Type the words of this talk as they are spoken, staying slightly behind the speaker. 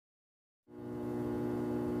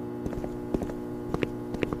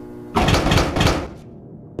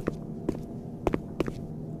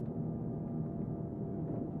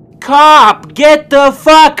Cop, get the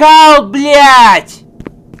fuck out, блядь!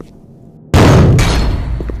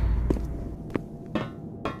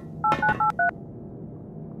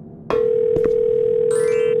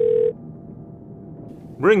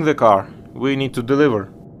 Bring the car. We need to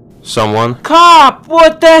deliver. Someone? Cop,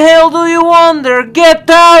 what the hell do you want there? Get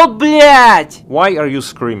out, блядь! Why are you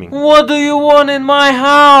screaming? What do you want in my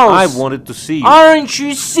house? I wanted to see you. Aren't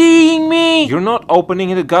you seeing me? You're not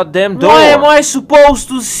opening the goddamn door. Why am I supposed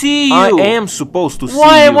to see you? I am supposed to see you.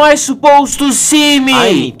 Why am I supposed to see me?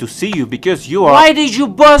 I need to see you because you are... Why did you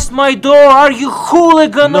bust my door? Are you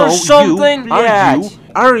hooligan or something? You. Are you?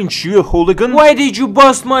 Aren't you a hooligan? Why did you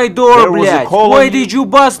bust my door, блядь? Why did you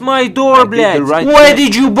bust my door, блядь? Why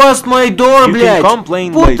did you bust my door, блядь? You can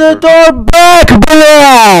complain Put later. the door back,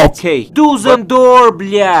 блядь! Okay. Do the door,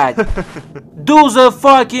 блядь! Do the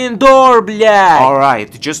fucking door, блядь!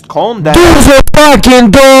 Alright, just calm down. Do the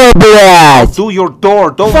fucking door, блядь! Do your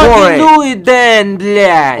door, don't fucking worry. Do it then,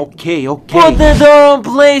 блядь! Okay. Put the door in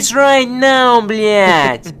place right now,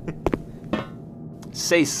 blядь!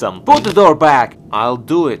 Say something. Put the door back. I'll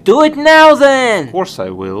do it. Do it now then. Of course I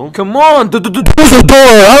will. Come on, do the door.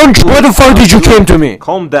 Where the fuck did you came to me?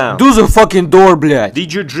 Calm down. Do the fucking door, блядь.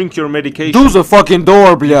 Did you drink your medication? Do the fucking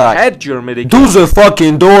door, блядь. Had your medication? Do the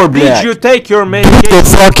fucking door, blядь. Did you take your medication? Do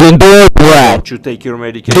the fucking door, блядь. Don't you take your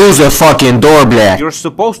medication? Do the fucking door, блядь. You're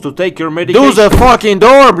supposed to take your medication. Do the fucking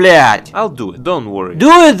door, блядь. I'll do it, don't worry. Do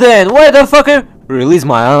it then. Why the fuck? Release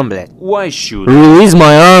my arm, блядь. Why should Release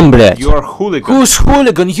my arm, блядь. You're a hooligan. Who's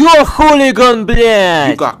hooligan? You're hooligan, блядь.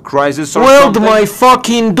 You got crisis or Weld something? my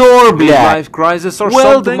fucking door, блядь. Life crisis or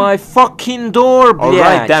Weld something? my fucking door, блядь.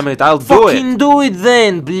 Alright, damn it, I'll do fucking it. do it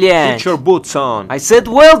then, блядь. Put your boots on. I said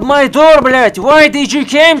weld my door, блядь. Why did you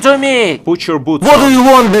came to me? Put your boots What on. do you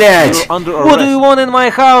want, блядь? You're under What do arrest. you want in my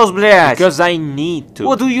house, блядь? Because I need to.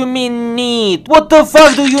 What do you mean need? What the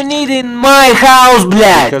fuck do you need in my house,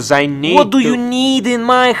 блядь? Because I need What do to. you need in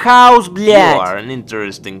my house, блядь? You are an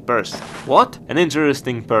interesting person. What? An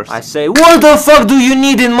interesting person. I say, what the fuck do you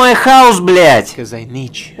need in my house, блядь? Because I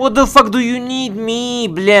need you. What the fuck do you need me, You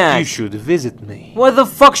блядь? should visit me. Why the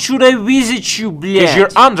fuck should I visit you, Because блядь? you're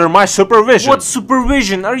under my supervision. What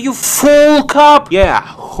supervision? Are you full, cop? Yeah,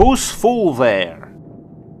 who's fool there?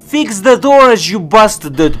 Fix the door as you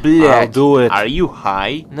busted it, блядь. I'll do it. Are you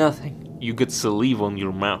high? Nothing. You get saliva on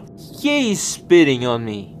your mouth. He is spitting on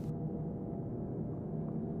me.